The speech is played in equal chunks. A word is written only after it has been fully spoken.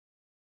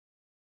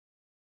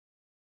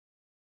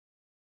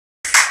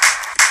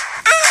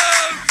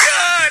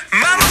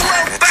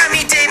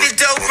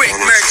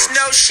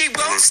she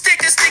won't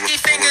stick her sticky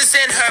fingers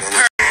in her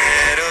purse.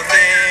 Little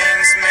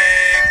things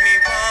make me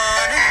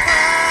wanna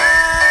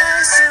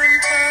cry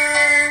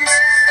sometimes,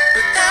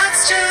 but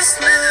that's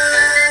just life.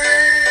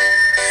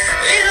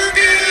 It'll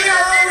be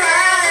alright.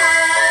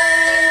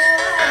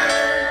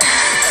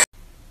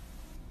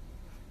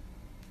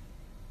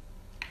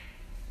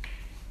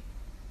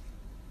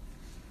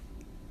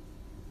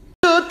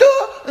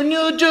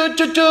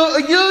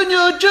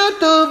 New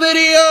YouTube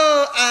video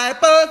I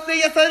posted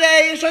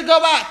yesterday. You should go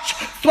watch.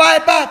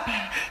 Swipe up,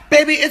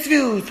 baby. It's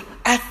views.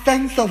 I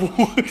think so.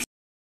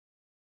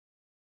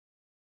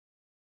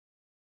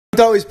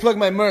 I always plug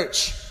my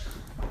merch,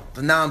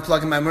 but now I'm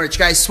plugging my merch.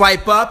 Guys,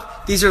 swipe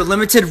up. These are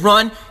limited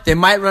run. They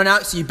might run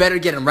out, so you better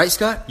get them, right,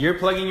 Scott? You're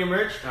plugging your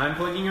merch. I'm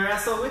plugging your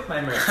asshole with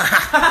my merch.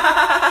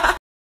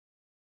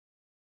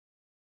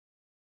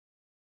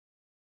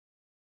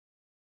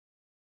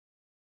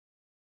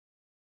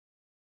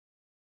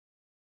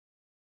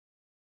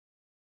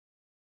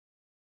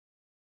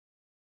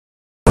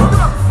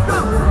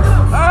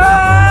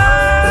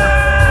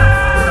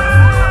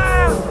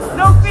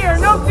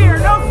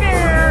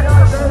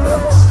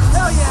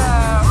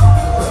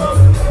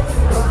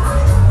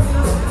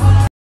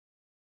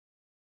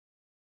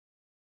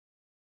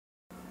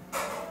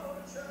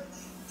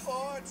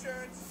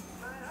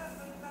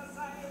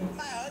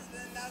 My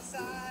husband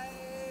outside.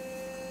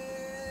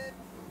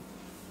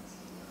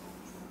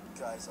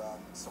 Guys,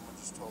 someone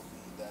just told me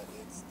that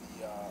it's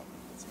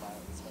my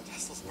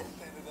Tesla's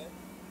birthday today.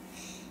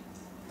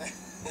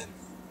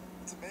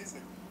 It's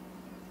amazing.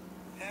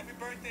 Happy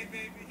birthday,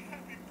 baby!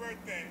 Happy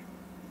birthday!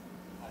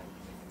 Alright,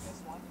 we're taking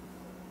this one.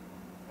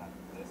 Got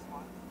this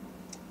one.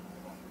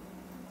 Got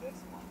this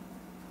one.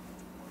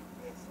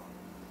 This one.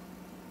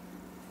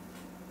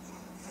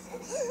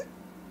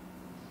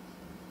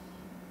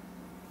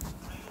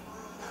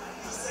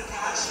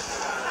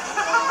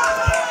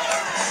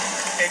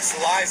 It's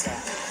Liza.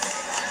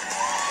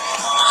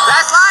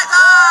 That's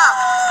Liza!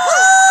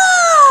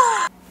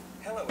 Woo!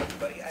 Hello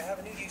everybody, I have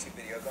a new YouTube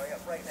video going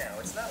up right now.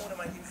 It's not one of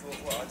my usual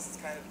vlogs, it's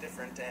kind of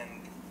different,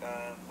 and,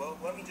 well,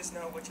 let me just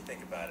know what you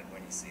think about it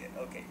when you see it.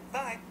 Okay,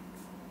 bye!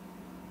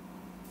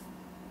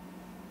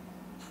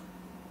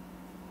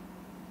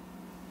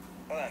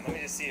 Hold on, let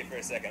me just see it for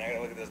a second. I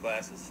gotta look at those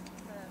glasses.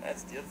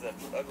 That's the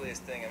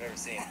ugliest thing I've ever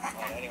seen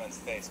on anyone's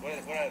face. What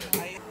are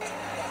they?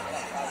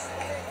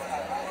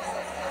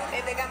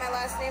 Hey, they got my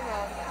last name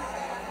wrong.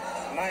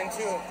 Mine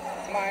too.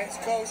 Mine's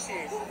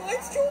Koshi.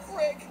 Mine's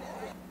Jofrick.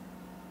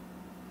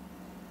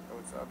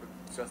 What's up?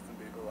 It's Justin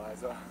Bieber,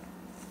 Liza.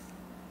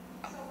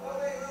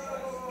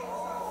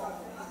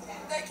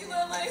 Thank you,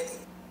 Lily.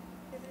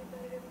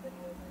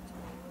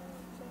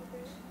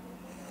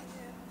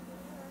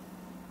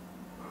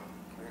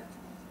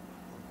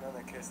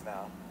 Another kiss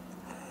now.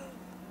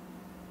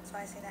 That's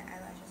why I say that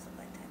eyelashes look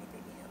like tiny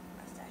baby hill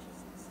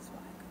mustaches. This is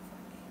why I go for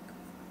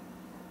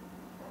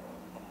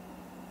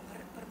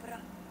Put it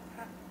on.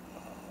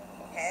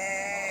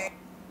 Hey.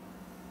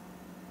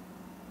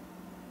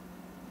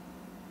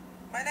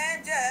 My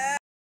name's Jeff.